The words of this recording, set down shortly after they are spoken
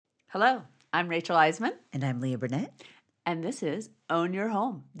Hello, I'm Rachel Eisman, And I'm Leah Burnett. and this is Own Your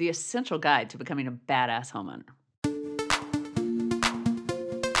Home, the essential guide to becoming a badass homeowner.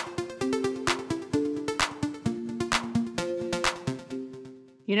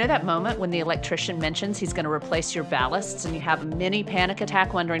 You know that moment when the electrician mentions he's going to replace your ballasts and you have a mini panic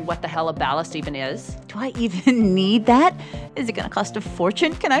attack wondering what the hell a ballast even is? Do I even need that? Is it going to cost a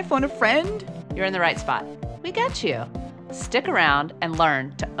fortune? Can I phone a friend? You're in the right spot. We got you. Stick around and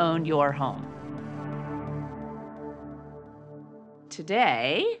learn to own your home.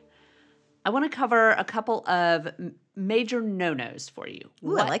 Today, I want to cover a couple of major no-nos for you.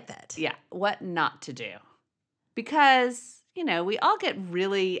 Ooh, I like that. Yeah, what not to do. Because, we all get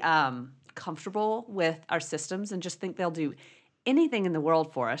really comfortable with our systems and just think they'll do anything in the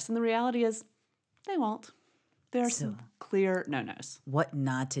world for us. And the reality is they won't. There are some clear no-nos. What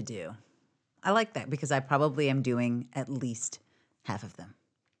not to do. I like that because I probably am doing at least half of them.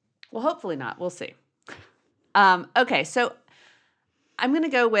 Well, hopefully not. We'll see. Okay, so I'm going to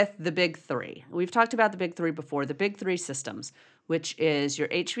go with the big three. We've talked about the big three before, the big three systems, which is your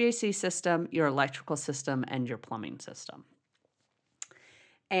HVAC system, your electrical system, and your plumbing system.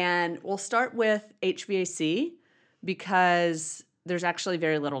 And we'll start with HVAC because there's actually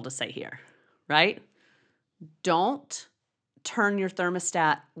very little to say here, right? Don't turn your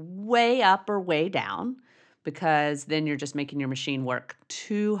thermostat way up or way down because then you're just making your machine work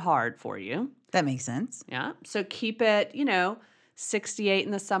too hard for you. That makes sense. Yeah. So keep it, 68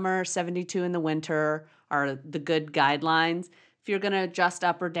 in the summer, 72 in the winter are the good guidelines. If you're going to adjust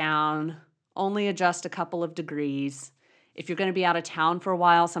up or down, only adjust a couple of degrees. If you're going to be out of town for a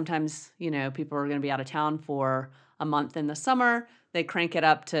while, sometimes, people are going to be out of town for a month in the summer. They crank it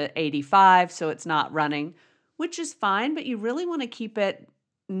up to 85 so it's not running, which is fine, but you really want to keep it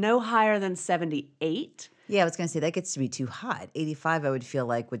no higher than 78. Yeah, I was going to say that gets to be too hot. 85 I would feel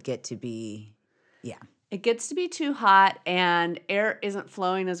like would get to be, yeah. It gets to be too hot and air isn't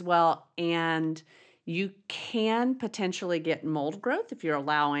flowing as well, and you can potentially get mold growth if you're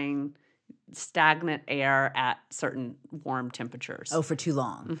allowing stagnant air at certain warm temperatures. Oh, for too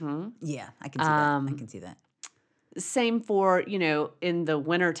long. Mm-hmm. Yeah, I can see that. I can see that. Same for, in the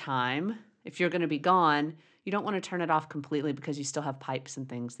wintertime, if you're going to be gone, you don't want to turn it off completely because you still have pipes and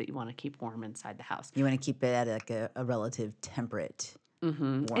things that you want to keep warm inside the house. You want to keep it at like a relative temperate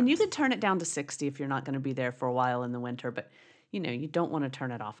warmth. And you could turn it down to 60 if you're not going to be there for a while in the winter, but, you don't want to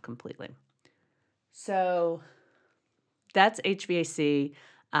turn it off completely. So that's HVAC.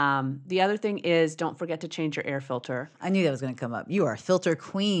 The other thing is don't forget to change your air filter. I knew that was going to come up. You are a filter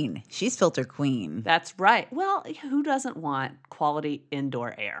queen. She's filter queen. That's right. Well, who doesn't want quality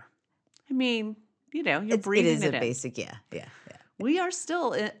indoor air? I mean, you're breathing it in. It is a basic, yeah. We are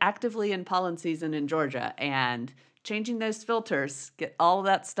still actively in pollen season in Georgia, and changing those filters, get all of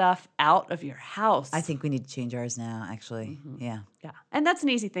that stuff out of your house. I think we need to change ours now, actually. Mm-hmm. Yeah. Yeah. And that's an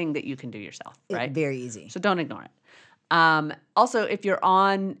easy thing that you can do yourself, right? Very easy. So don't ignore it. Also, if you're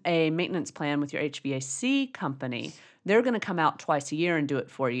on a maintenance plan with your HVAC company, they're going to come out twice a year and do it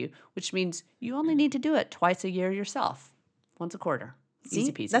for you, which means you only need to do it twice a year yourself, once a quarter.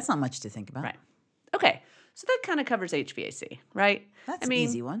 Easy peasy. That's not much to think about. Right. Okay. So that kind of covers HVAC, right? That's an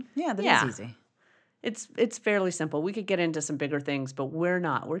easy one. Yeah, that is easy. It's fairly simple. We could get into some bigger things, but we're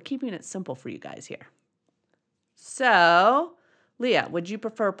not. We're keeping it simple for you guys here. So, Leah, would you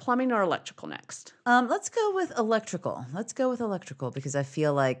prefer plumbing or electrical next? Let's go with electrical. Because I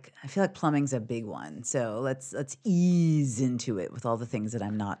feel like plumbing's a big one. So let's ease into it with all the things that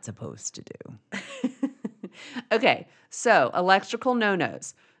I'm not supposed to do. Okay, so electrical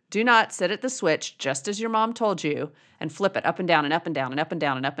no-nos. Do not sit at the switch just as your mom told you and flip it up and down and up and down and up and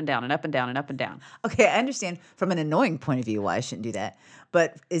down and up and down and up and down and up and down. Okay, I understand from an annoying point of view why I shouldn't do that.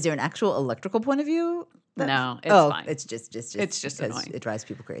 But is there an actual electrical point of view? No, it's fine. It's just it's just annoying. It drives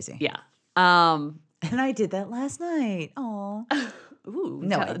people crazy. Yeah. And I did that last night. Oh. Ooh.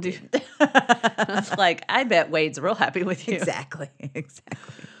 No, I didn't. I was like, I bet Wade's real happy with you. Exactly.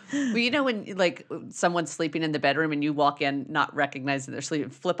 Well, when someone's sleeping in the bedroom and you walk in not recognizing they're sleeping,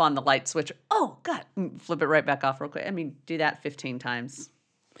 flip on the light switch. Oh, God. Flip it right back off real quick. I mean, do that 15 times.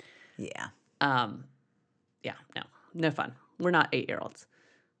 Yeah. Yeah, no fun. We're not 8-year-olds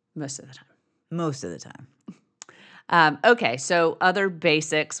most of the time. Okay, so other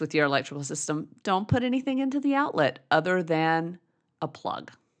basics with your electrical system. Don't put anything into the outlet other than a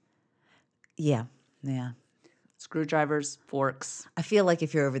plug. Yeah. Screwdrivers, forks. I feel like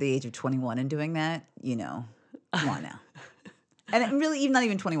if you're over the age of 21 and doing that, come on now. And really, even not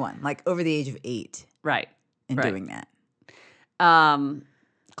even 21, like over the age of 8. Right. And doing that.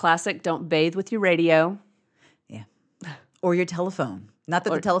 Classic, don't bathe with your radio. Yeah. Or your telephone. Not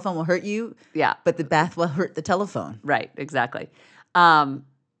that the telephone will hurt you, Yeah. but the bath will hurt the telephone. Right, exactly.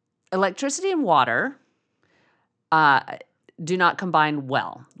 Electricity and water do not combine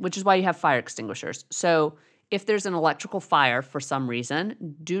well, which is why you have fire extinguishers. So if there's an electrical fire for some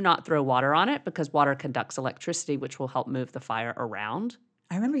reason, do not throw water on it because water conducts electricity, which will help move the fire around.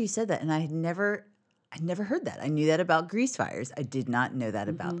 I remember you said that, and I never heard that. I knew that about grease fires. I did not know that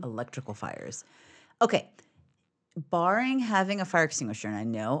about electrical fires. Okay, barring having a fire extinguisher, and I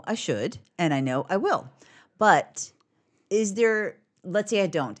know I should, and I know I will, but is there? Let's say I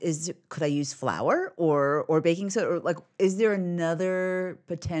don't. Could I use flour or baking soda? Or like, is there another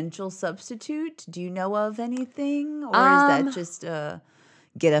potential substitute? Do you know of anything, or is that just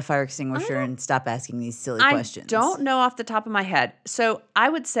get a fire extinguisher and stop asking these silly questions? I don't know off the top of my head. So I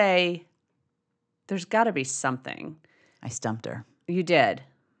would say there's got to be something. I stumped her. You did.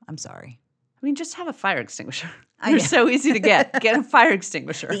 I'm sorry. I mean, just have a fire extinguisher. They're so easy to get. Get a fire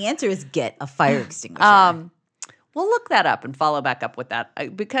extinguisher. The answer is get a fire extinguisher. We'll look that up and follow back up with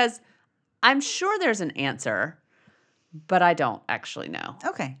that because I'm sure there's an answer, but I don't actually know.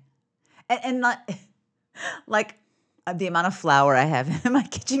 Okay. And not like the amount of flour I have in my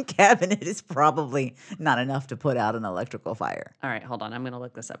kitchen cabinet is probably not enough to put out an electrical fire. All right, hold on. I'm going to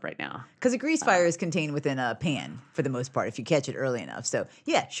look this up right now. Because a grease fire is contained within a pan for the most part if you catch it early enough. So,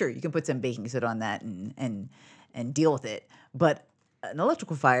 yeah, sure, you can put some baking soda on that and deal with it. But an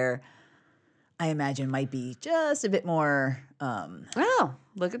electrical fire, I imagine, might be just a bit more. Oh,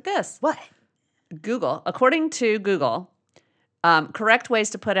 look at this. What? Google. According to Google, correct ways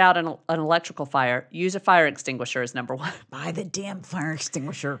to put out an electrical fire: use a fire extinguisher is number 1. Buy the damn fire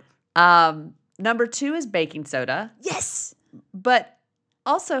extinguisher. Number 2 is baking soda. Yes. But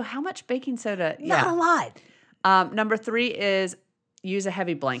also, how much baking soda? Not a lot. Number 3 is use a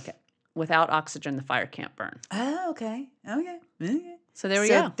heavy blanket. Without oxygen, the fire can't burn. Oh, okay. So there we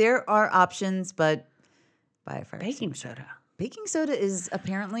go. There are options, but buy a fire Baking soda. Baking soda is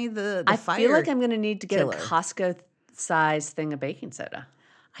apparently the I fire feel like I'm going to need to get killer. a Costco size thing of baking soda.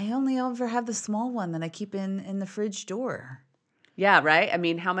 I only ever have the small one that I keep in the fridge door. Yeah, right? I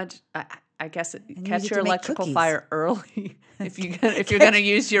mean, how much I guess catch your electrical fire early if you're going to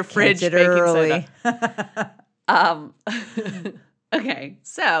use your fridge baking early. soda. Okay,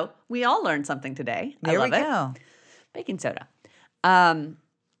 so we all learned something today. I love it. There we go. Baking soda. And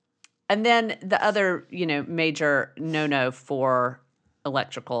then the other, major no-no for the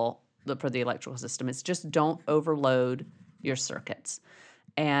electrical system is just don't overload your circuits.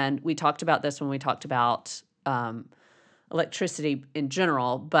 And we talked about this when we talked about electricity in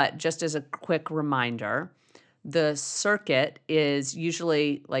general, but just as a quick reminder, the circuit is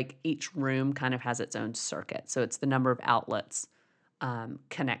usually like each room kind of has its own circuit. So it's the number of outlets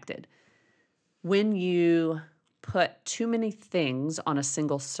connected. When you put too many things on a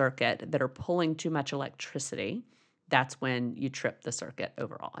single circuit that are pulling too much electricity, that's when you trip the circuit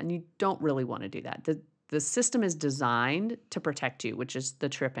overall. And you don't really want to do that. The system is designed to protect you, which is the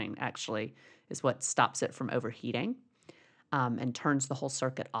tripping actually is what stops it from overheating and turns the whole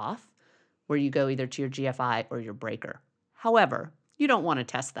circuit off, where you go either to your GFI or your breaker. However, you don't want to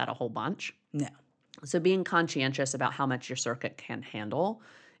test that a whole bunch. No. So being conscientious about how much your circuit can handle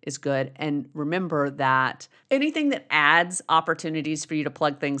is good. And remember that anything that adds opportunities for you to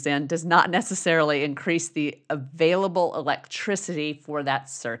plug things in does not necessarily increase the available electricity for that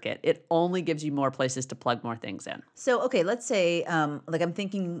circuit. It only gives you more places to plug more things in. So, okay, let's say, like I'm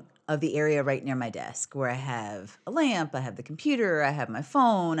thinking of the area right near my desk where I have a lamp, I have the computer, I have my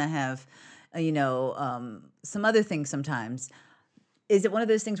phone, I have, some other things sometimes. Is it one of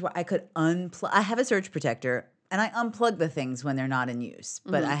those things where I could unplug? I have a surge protector, and I unplug the things when they're not in use,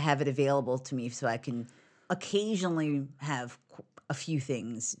 but I have it available to me so I can occasionally have a few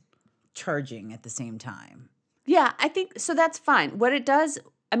things charging at the same time. Yeah, I think so. That's fine. What it does,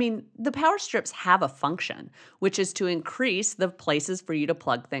 I mean, the power strips have a function, which is to increase the places for you to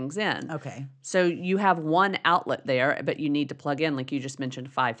plug things in. Okay. So you have one outlet there, but you need to plug in, like you just mentioned,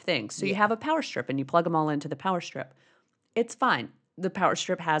 5 things. So you have a power strip, and you plug them all into the power strip. It's fine. The power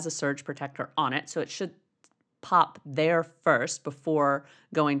strip has a surge protector on it, so it should pop there first before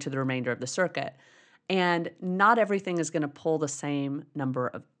going to the remainder of the circuit. And not everything is going to pull the same number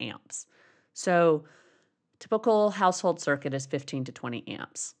of amps. So typical household circuit is 15 to 20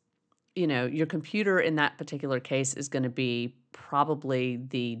 amps. Your computer in that particular case is going to be probably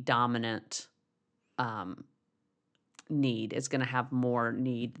the dominant need. It's going to have more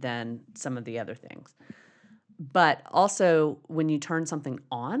need than some of the other things. But also when you turn something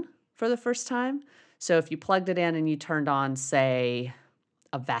on for the first time, so if you plugged it in and you turned on, say,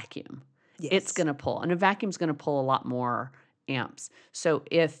 a vacuum, it's going to pull. And a vacuum's going to pull a lot more amps. So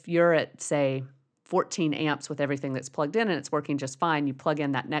if you're at, say, 14 amps with everything that's plugged in and it's working just fine, you plug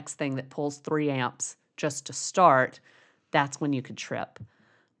in that next thing that pulls 3 amps just to start, that's when you could trip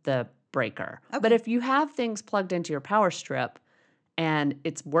the breaker. But Okay. if you have things plugged into your power strip and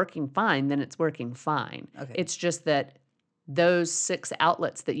it's working fine, then it's working fine. Okay. It's just that those 6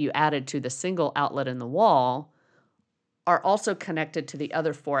 outlets that you added to the single outlet in the wall are also connected to the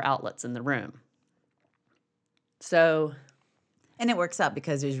other 4 outlets in the room. So, And it works out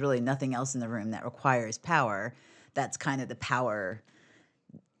because there's really nothing else in the room that requires power. That's kind of the power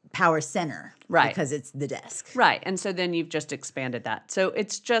center. Right. Because it's the desk. right. And so then you've just expanded that. So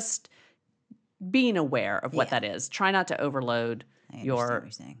it's just being aware of what Yeah. that is. Try not to overload I understand your what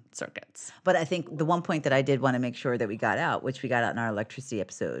you're saying. circuits. But I think the one point that I did want to make sure that we got out, which we got out in our electricity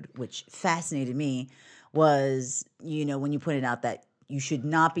episode, which fascinated me, was, when you pointed out that you should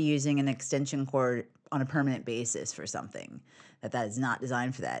not be using an extension cord on a permanent basis for something, that is not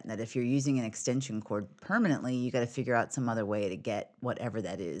designed for that. And that if you're using an extension cord permanently, you got to figure out some other way to get whatever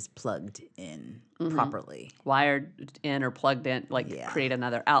that is plugged in properly. Wired in or plugged in, Yeah. create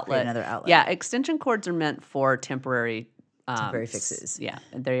another outlet. another outlet. Yeah, extension cords are meant for temporary fixes. Yeah,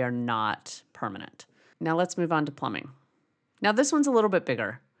 they are not permanent. Now let's move on to plumbing. Now this one's a little bit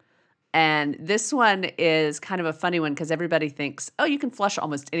bigger. And this one is kind of a funny one because everybody thinks, oh, you can flush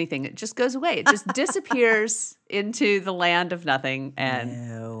almost anything. It just goes away. It just disappears into the land of nothing. And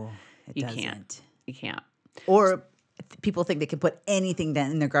No, it you doesn't. can't. You can't. Or people think they can put anything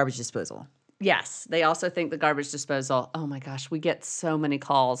down in their garbage disposal. Yes. They also think the garbage disposal, oh my gosh, we get so many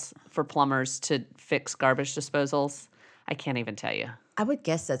calls for plumbers to fix garbage disposals. I can't even tell you. I would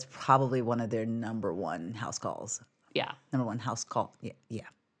guess that's probably one of their number one house calls. Yeah. Number one house call. Yeah. Yeah.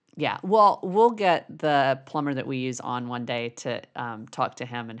 Yeah. Well, we'll get the plumber that we use on one day to talk to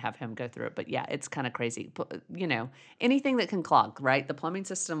him and have him go through it. But yeah, it's kind of crazy. But, anything that can clog, right? The plumbing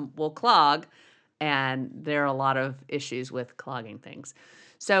system will clog, and there are a lot of issues with clogging things.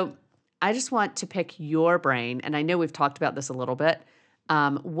 So I just want to pick your brain, and I know we've talked about this a little bit.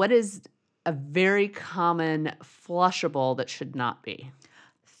 What is a very common flushable that should not be?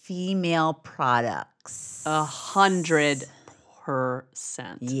 Female products.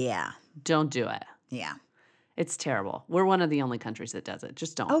 100%. Yeah. Don't do it. Yeah. It's terrible. We're one of the only countries that does it.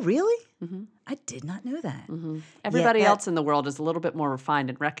 Just don't. Oh, really? I did not know that. Everybody that- else in the world is a little bit more refined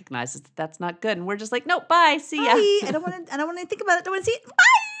and recognizes that that's not good. And we're just like, nope, bye, see ya. Bye. I don't want to think about it. I don't want to see it.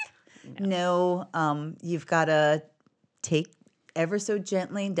 Bye. No, you've got to take ever so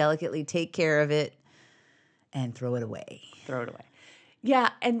gently and delicately take care of it and throw it away. Throw it away. Yeah,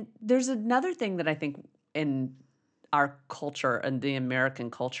 and there's another thing that I think in our culture and the American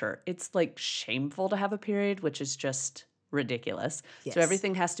culture, it's like shameful to have a period, which is just ridiculous. Yes. So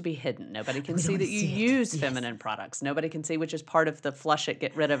everything has to be hidden. Nobody can We see don't that you see it. use Yes. feminine products. Nobody can see, which is part of the flush it,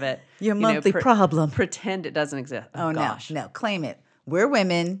 get rid of it. Your monthly problem. Pretend it doesn't exist. Oh, gosh. no. Claim it. We're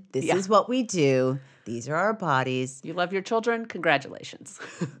women. This Yeah. is what we do. These are our bodies. You love your children? Congratulations.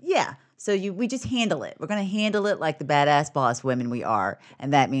 Yeah. So we just handle it. We're going to handle it like the badass boss women we are.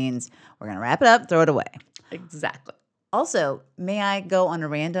 And that means we're going to wrap it up, throw it away. Exactly. Also, may I go on a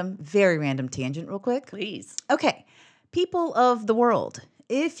very random tangent real quick? Please. Okay. People of the world,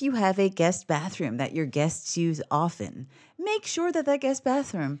 if you have a guest bathroom that your guests use often, make sure that guest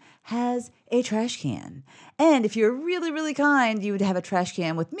bathroom has a trash can. And if you're really, really kind, you would have a trash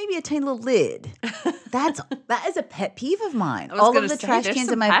can with maybe a tiny little lid. That is a pet peeve of mine. I was All going of to the say, trash there's cans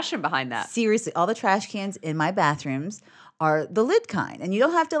some in my passion behind that. Seriously, all the trash cans in my bathrooms are the lid kind. And you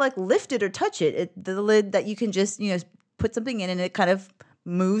don't have to lift it or touch it. The lid that you can just, put something in and it kind of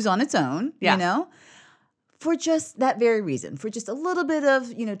moves on its own, Yeah. For just that very reason, for just a little bit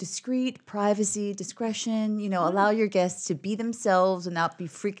of, discreet privacy, discretion, allow your guests to be themselves and not be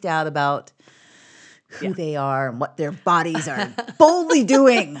freaked out about who they are and what their bodies are boldly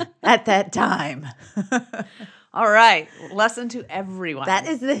doing at that time. All right. Lesson to everyone. That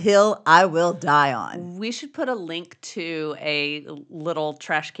is the hill I will die on. We should put a link to a little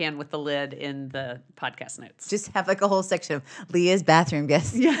trash can with the lid in the podcast notes. Just have a whole section of Leah's bathroom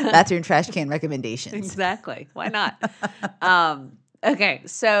bathroom trash can recommendations. Exactly. Why not? Okay.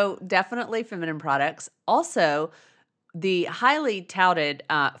 So definitely feminine products. Also, the highly touted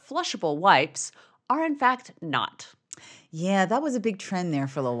flushable wipes are in fact not. Yeah, that was a big trend there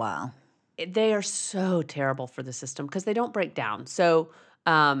for a little while. They are so terrible for the system because they don't break down. So,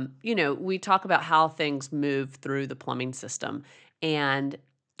 we talk about how things move through the plumbing system, and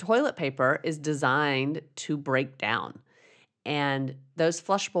toilet paper is designed to break down. And those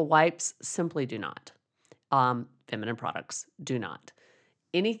flushable wipes simply do not. Feminine products do not.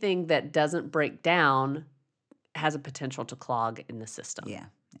 Anything that doesn't break down has a potential to clog in the system. Yeah.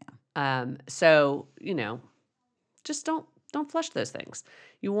 So, just don't flush those things.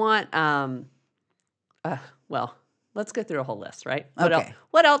 You want well, let's go through a whole list, right? Okay.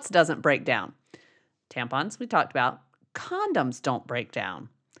 What else doesn't break down? Tampons, we talked about. Condoms don't break down.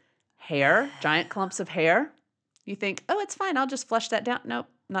 Hair, giant clumps of hair. You think, oh, it's fine. I'll just flush that down. Nope,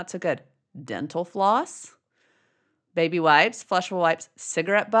 not so good. Dental floss, baby wipes, flushable wipes,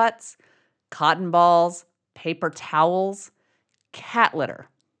 cigarette butts, cotton balls, paper towels, cat litter.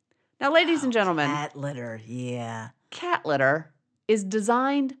 Now, ladies and gentlemen, Cat litter. Yeah. cat litter is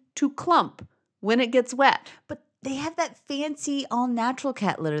designed to clump when it gets wet. But they have that fancy all natural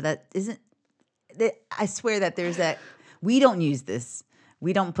cat litter that isn't. I swear that there's that. We don't use this.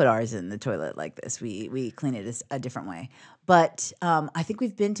 We don't put ours in the toilet like this. We clean it a different way. But I think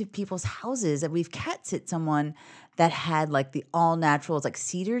we've been to people's houses and we've cat sit someone that had like the all natural, it's like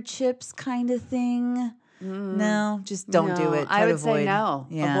cedar chips kind of thing. No, just don't do No, it. Try I to would say avoid. no.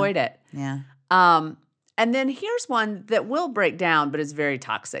 Yeah. Avoid it. Yeah. And then here's one that will break down, but is very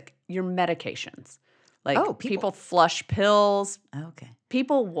toxic. Your medications. Like people flush pills. Okay.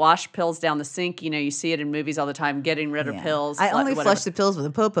 People wash pills down the sink. You see it in movies all the time, getting rid of pills. I only flush the pills when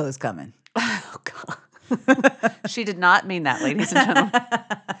the popo's coming. Oh, God. She did not mean that, ladies and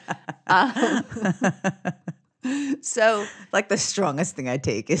gentlemen. So, like the strongest thing I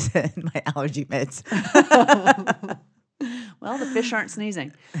take is my allergy meds. Well, the fish aren't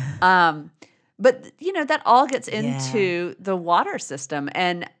sneezing. But, that all gets into the water system.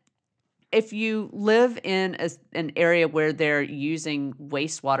 And if you live in an area where they're using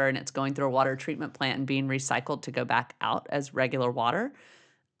wastewater and it's going through a water treatment plant and being recycled to go back out as regular water,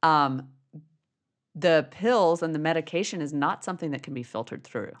 the pills and the medication is not something that can be filtered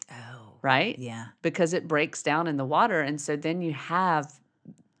through. Oh. Right? Yeah. Because it breaks down in the water. And so then you have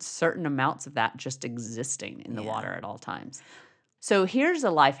certain amounts of that just existing in the water at all times. So here's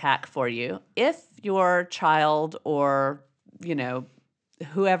a life hack for you. If your child or,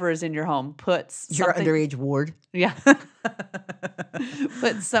 whoever is in your home puts Your underage ward. Yeah.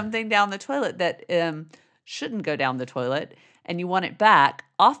 Put something down the toilet that shouldn't go down the toilet and you want it back,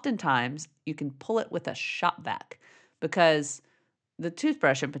 oftentimes you can pull it with a shop vac because the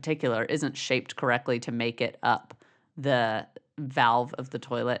toothbrush in particular isn't shaped correctly to make it up the valve of the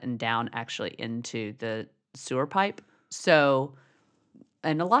toilet and down actually into the sewer pipe. So,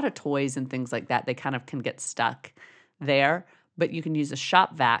 and a lot of toys and things like that, they kind of can get stuck there, but you can use a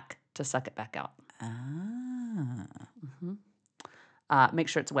shop vac to suck it back out. Make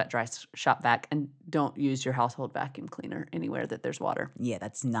sure it's a wet, dry shop vac, and don't use your household vacuum cleaner anywhere that there's water. Yeah,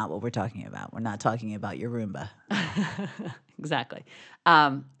 that's not what we're talking about. We're not talking about your Roomba. Exactly.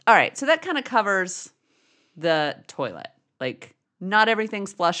 All right, so that kind of covers the toilet. Like, not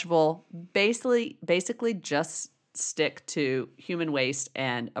everything's flushable. Basically, just stick to human waste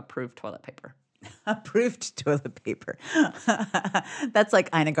and approved toilet paper. Approved toilet paper. That's like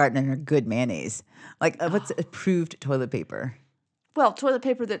Ina Gartner good mayonnaise. Like, what's approved toilet paper? Well, toilet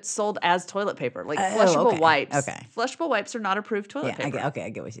paper that's sold as toilet paper, like flushable wipes. Okay. Flushable wipes are not approved toilet paper. I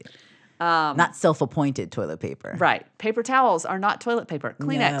get what you mean. Not self-appointed toilet paper. Right. Paper towels are not toilet paper.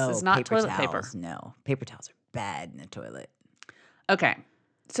 Kleenex is not toilet paper. No, paper towels are bad in the toilet. Okay.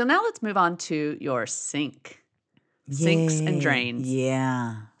 So now let's move on to your sink. Sinks and drains.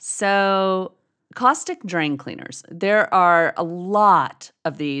 Yeah. So caustic drain cleaners. There are a lot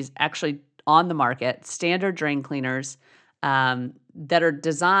of these actually on the market, standard drain cleaners that are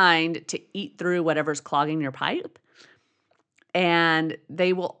designed to eat through whatever's clogging your pipe. And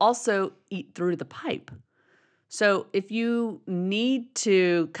they will also eat through the pipe. So if you need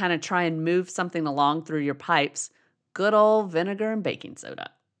to kind of try and move something along through your pipes, good old vinegar and baking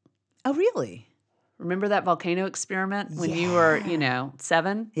soda. Oh, really? Remember that volcano experiment when you were,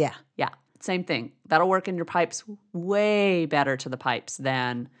 7? Yeah. Yeah, same thing. That'll work in your pipes way better to the pipes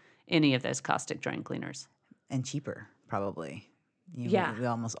than any of those caustic drain cleaners. And cheaper, probably. Yeah. We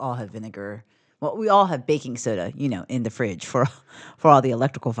almost all have vinegar. Well, we all have baking soda, in the fridge for all the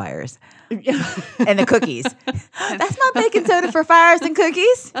electrical fires and the cookies. That's not baking soda for fires and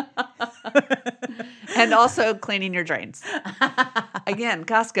cookies. And also cleaning your drains. Again,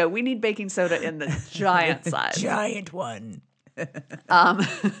 Costco, we need baking soda in the giant size. Giant one.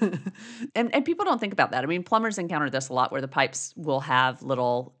 And people don't think about that. I mean, plumbers encounter this a lot where the pipes will have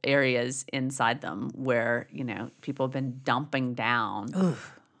little areas inside them where, people have been dumping down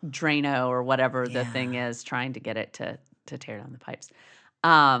Drano or whatever the thing is, trying to get it to tear down the pipes.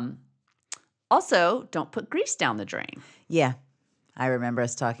 Also, don't put grease down the drain. Yeah. I remember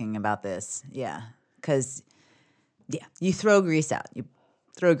us talking about this. Yeah. Because, you throw grease out. You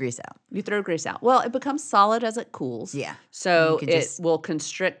throw grease out. You throw grease out. Well, it becomes solid as it cools. Yeah. So can it just- will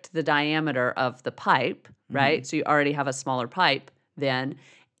constrict the diameter of the pipe, right? So you already have a smaller pipe then.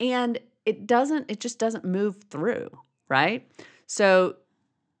 And it just doesn't move through, right? So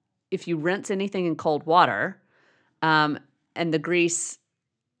if you rinse anything in cold water, and the grease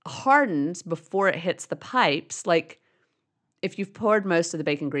hardens before it hits the pipes, like if you've poured most of the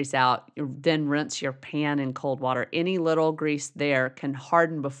bacon grease out, you then rinse your pan in cold water. Any little grease there can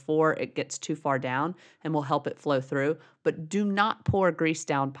harden before it gets too far down and will help it flow through. But do not pour grease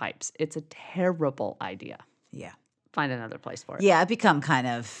down pipes. It's a terrible idea. Yeah. Find another place for it. Yeah, I've become kind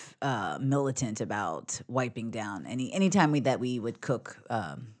of militant about wiping down anytime that we would cook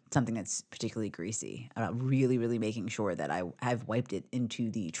something that's particularly greasy, about really, really making sure that I've wiped it into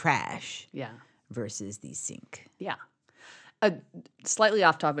the trash Yeah. versus the sink. Yeah. Slightly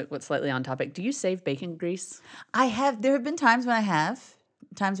off topic, but slightly on topic. Do you save bacon grease? There have been times when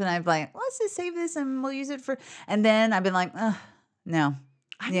I've like, let's just save this and we'll use it for, and then I've been like, no.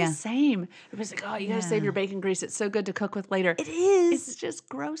 I'm Yeah. the same. Everybody's like, oh, you got to save your bacon grease. It's so good to cook with later. It is. It's just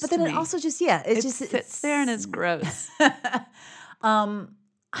gross But then to it me. also just, It sits there and it's gross.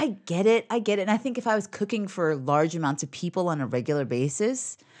 I get it. And I think if I was cooking for large amounts of people on a regular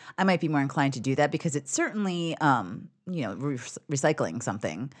basis, I might be more inclined to do that because it's certainly, recycling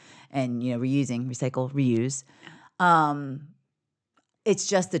something and, recycle, reuse. It's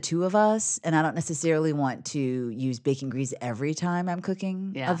just the two of us, and I don't necessarily want to use bacon grease every time I'm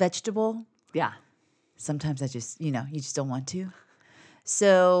cooking Yeah. a vegetable. Yeah. Sometimes I just, you just don't want to.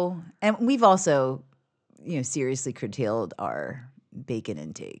 So, and we've also, seriously curtailed our bacon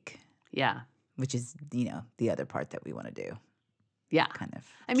intake, Yeah. which is, the other part that we want to do. Yeah. Kind of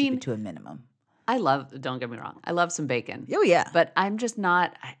I keep mean- it to a minimum. Don't get me wrong. I love some bacon. Oh, yeah. But I'm just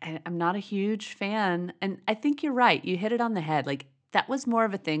not, I'm not a huge fan. And I think you're right. You hit it on the head. Like that was more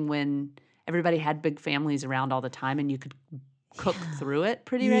of a thing when everybody had big families around all the time and you could cook through it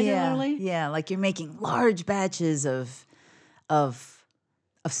pretty regularly. Yeah, like you're making large batches of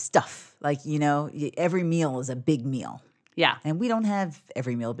stuff. Like, every meal is a big meal. Yeah. And we don't have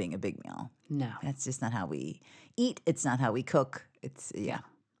every meal being a big meal. No. That's just not how we eat. It's not how we cook. It's, yeah.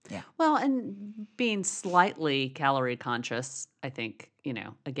 Well, and being slightly calorie conscious, I think,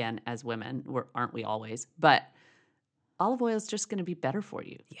 again, as women, aren't we always? But olive oil is just going to be better for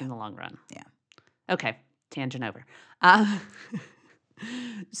you in the long run. Yeah. Okay, tangent over.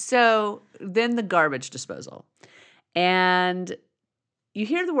 So then the garbage disposal. And you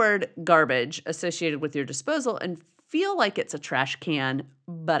hear the word garbage associated with your disposal and feel like it's a trash can,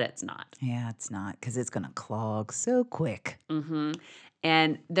 but it's not. Yeah, it's not because it's going to clog so quick. Mm-hmm.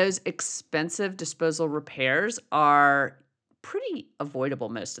 And those expensive disposal repairs are pretty avoidable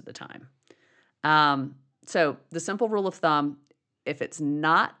most of the time. So the simple rule of thumb, if it's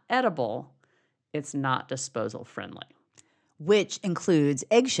not edible, it's not disposal friendly. Which includes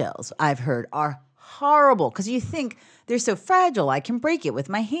eggshells, I've heard, are horrible because you think they're so fragile. I can break it with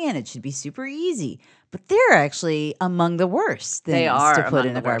my hand. It should be super easy. But they're actually among the worst things They are to put among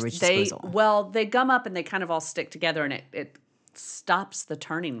in a the worst. garbage disposal. Well, they gum up and they kind of all stick together and it stops the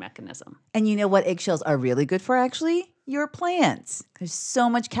turning mechanism. And you know what eggshells are really good for, actually? Your plants. There's so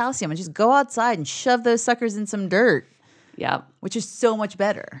much calcium. And just go outside and shove those suckers in some dirt, Yeah. which is so much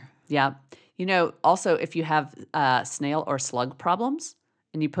better. Yeah. Also, if you have snail or slug problems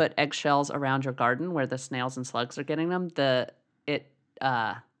and you put eggshells around your garden where the snails and slugs are getting them, it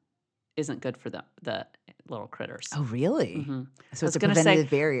isn't good for the little critters. Oh, really? Mm-hmm. So I it's was a gonna say- preventative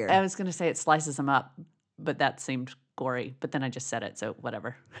barrier. I was going to say it slices them up, but that seemed gory. But then I just said it, so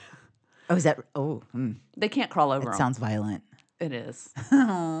whatever. Oh, is that? Oh, They can't crawl over that them. sounds violent. It is.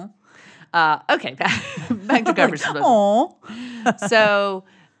 Okay, back to garbage disposal. Oh, So,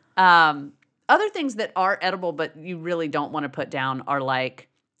 other things that are edible but you really don't want to put down are like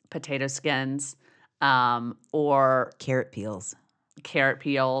potato skins, or carrot peels. carrot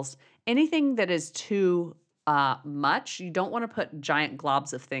peels. Anything that is too much, you don't want to put giant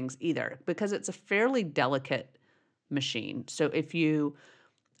globs of things either because it's a fairly delicate machine. So if you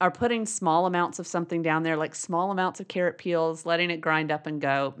are putting small amounts of something down there, like small amounts of carrot peels, letting it grind up and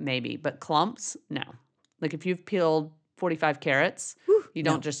go, maybe. But clumps, no. Like if you've peeled 45 carrots, you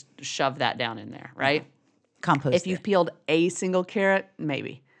don't just shove that down in there, right? Compost. If you've peeled a single carrot,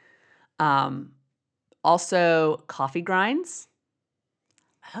 maybe. Also, coffee grinds.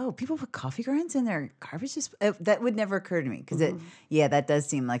 Oh, people put coffee grinds in their garbage. That would never occur to me because Mm-hmm. that does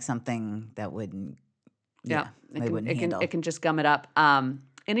seem like something that wouldn't. Yeah, they wouldn't handle. It can just gum it up.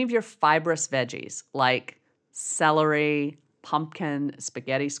 Any of your fibrous veggies like celery, pumpkin,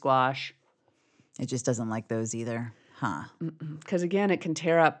 spaghetti squash. It just doesn't like those either. Huh. Because again, it can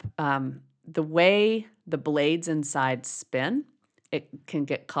tear up the way the blades inside spin. It can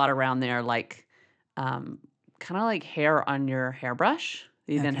get caught around there like kind of like hair on your hairbrush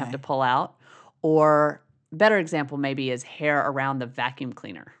that you then have to Okay. pull out. Or better example maybe is hair around the vacuum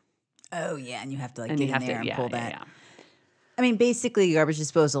cleaner. Oh, yeah, and you have to, like, And get you in have there to, and yeah, pull yeah, that. yeah. I mean, basically, garbage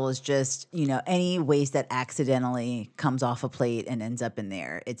disposal is just, any waste that accidentally comes off a plate and ends up in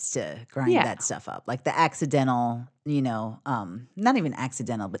there. It's to grind Yeah. that stuff up. Like the accidental, not even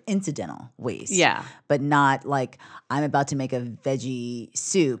accidental, but incidental waste. Yeah. But not like I'm about to make a veggie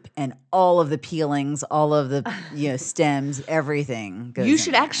soup and all of the peelings, all of the, stems, everything goes You in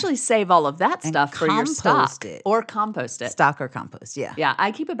should there. actually save all of that And stuff for your stock. compost it. Or compost it. Stock or compost, yeah. Yeah,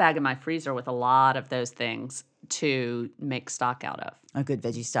 I keep a bag in my freezer with a lot of those things to make stock out of. A good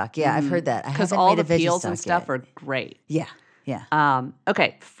veggie stock. Yeah, I've heard that. I Because haven't all made the a veggie peels and stock stuff yet. are great. Yeah, yeah.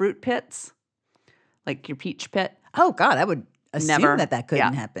 Okay, fruit pits, like your peach pit. Oh God, I would assume Never. that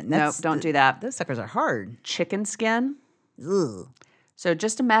couldn't Yeah. happen. Nope, don't do that. Those suckers are hard. Chicken skin. Ugh. So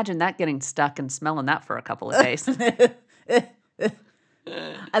just imagine that getting stuck and smelling that for a couple of days.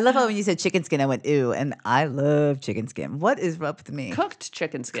 I love how when you said chicken skin, I went ew, and I love chicken skin. What is up with me? Cooked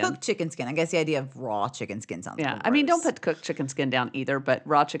chicken skin. Cooked chicken skin. I guess the idea of raw chicken skin sounds. Yeah, gross. I mean, don't put cooked chicken skin down either, but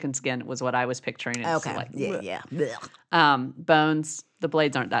raw chicken skin was what I was picturing. It's Okay. like, Yeah. bleh. Blech. Bones. The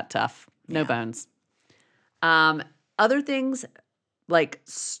blades aren't that tough. No bones. Other things like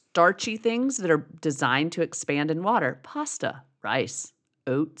starchy things that are designed to expand in water: pasta, rice,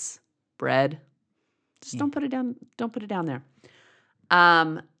 oats, bread. Just don't put it down. Don't put it down there.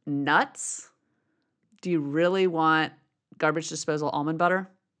 Nuts. Do you really want garbage disposal almond butter?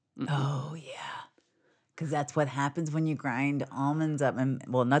 Oh yeah. Because that's what happens when you grind almonds up and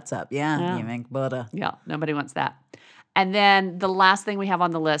nuts up. Yeah. You make butter. Yeah, nobody wants that. And then the last thing we have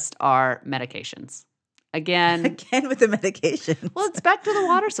on the list are medications. Again, Again with the medication. well, it's back to the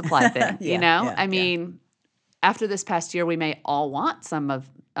water supply thing, Yeah, I mean, after this past year, we may all want some of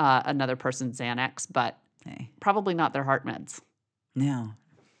another person's Xanax, but Hey. probably not their heart meds. No.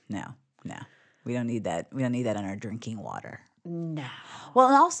 We don't need that. We don't need that in our drinking water. No. Well,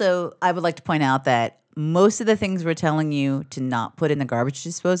 and also, I would like to point out that most of the things we're telling you to not put in the garbage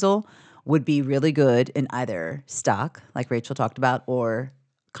disposal would be really good in either stock, like Rachel talked about, or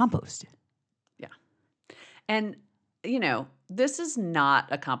compost. Yeah. And, this is not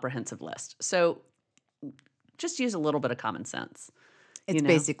a comprehensive list. So just use a little bit of common sense. It's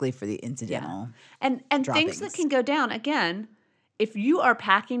basically for the incidental. And things that droppings. can go down, again, if you are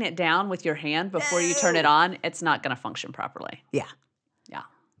packing it down with your hand before you turn it on, it's not going to function properly. Yeah. Yeah.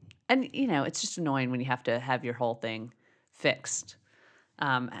 And, it's just annoying when you have to have your whole thing fixed.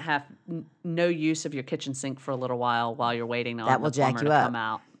 Have no use of your kitchen sink for a little while you're waiting on That will the jack plumber you to up. come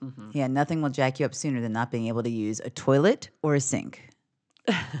out. Mm-hmm. Yeah, nothing will jack you up sooner than not being able to use a toilet or a sink.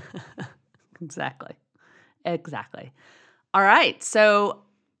 Exactly. All right. So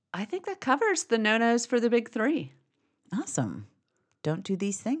I think that covers the no-nos for the big three. Awesome. Don't do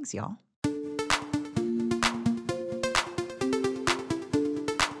these things, y'all.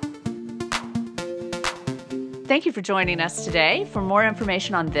 Thank you for joining us today. For more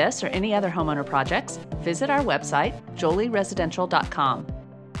information on this or any other homeowner projects, visit our website, jolieresidential.com.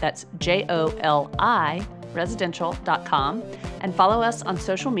 That's JOLI residential.com, and follow us on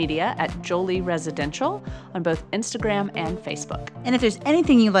social media at Jolie Residential on both Instagram and Facebook. And if there's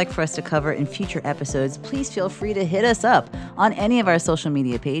anything you'd like for us to cover in future episodes, please feel free to hit us up on any of our social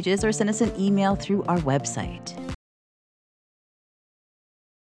media pages or send us an email through our website.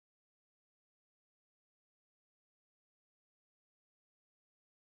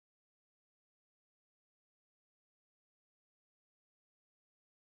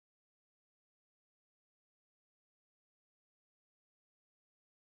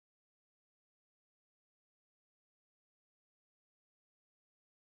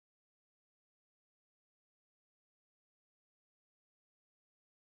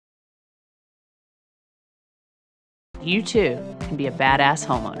 You too can be a badass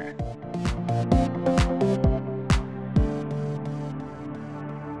homeowner.